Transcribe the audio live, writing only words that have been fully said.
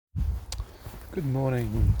Good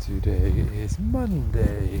morning, today is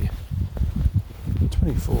Monday,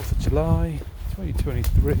 24th of July,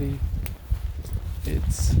 2023.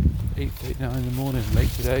 It's 8:39 in the morning, late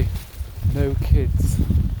today. No kids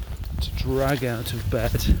to drag out of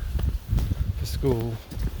bed for school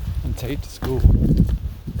and take to school.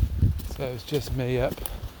 So it's just me up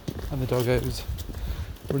and the doggos.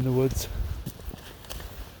 We're in the woods.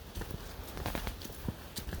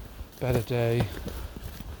 Better day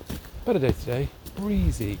today,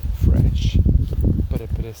 breezy, fresh, but a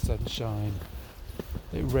bit of sunshine.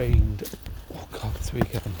 It rained, this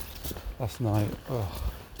weekend, last night,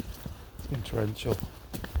 it's been torrential.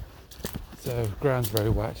 So ground's very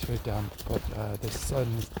wet, very damp, but the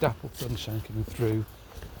sun's dappled sunshine coming through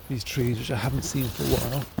these trees, which I haven't seen for a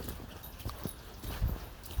while,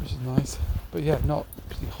 which is nice. But yeah, not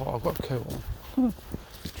particularly hot. I've got a coat on,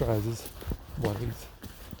 trousers, wellies,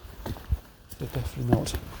 so definitely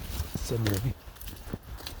not summery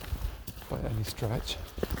by any stretch.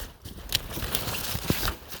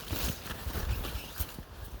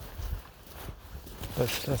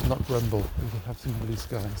 But let's not grumble. We can have some blue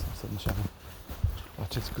skies and sunshine.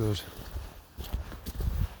 That is good.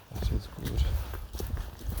 That is good.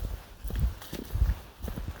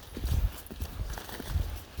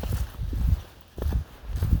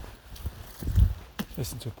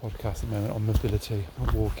 Listen to a podcast at the moment on mobility,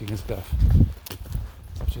 on walking and stuff.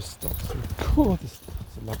 I've just stopped to record. This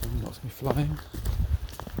lovely knocks me flying.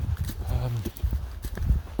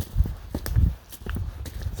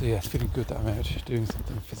 So yeah, it's feeling good that I'm out doing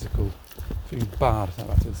something physical. Feeling bad that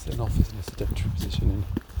I'm out to sit in an office in a sedentary position and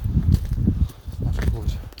it's not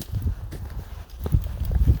good.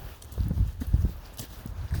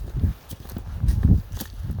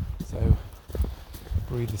 So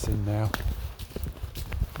breathe this in now.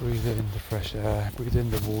 Breathe in the fresh air, breathe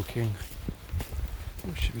in the walking.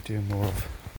 What should we do more of?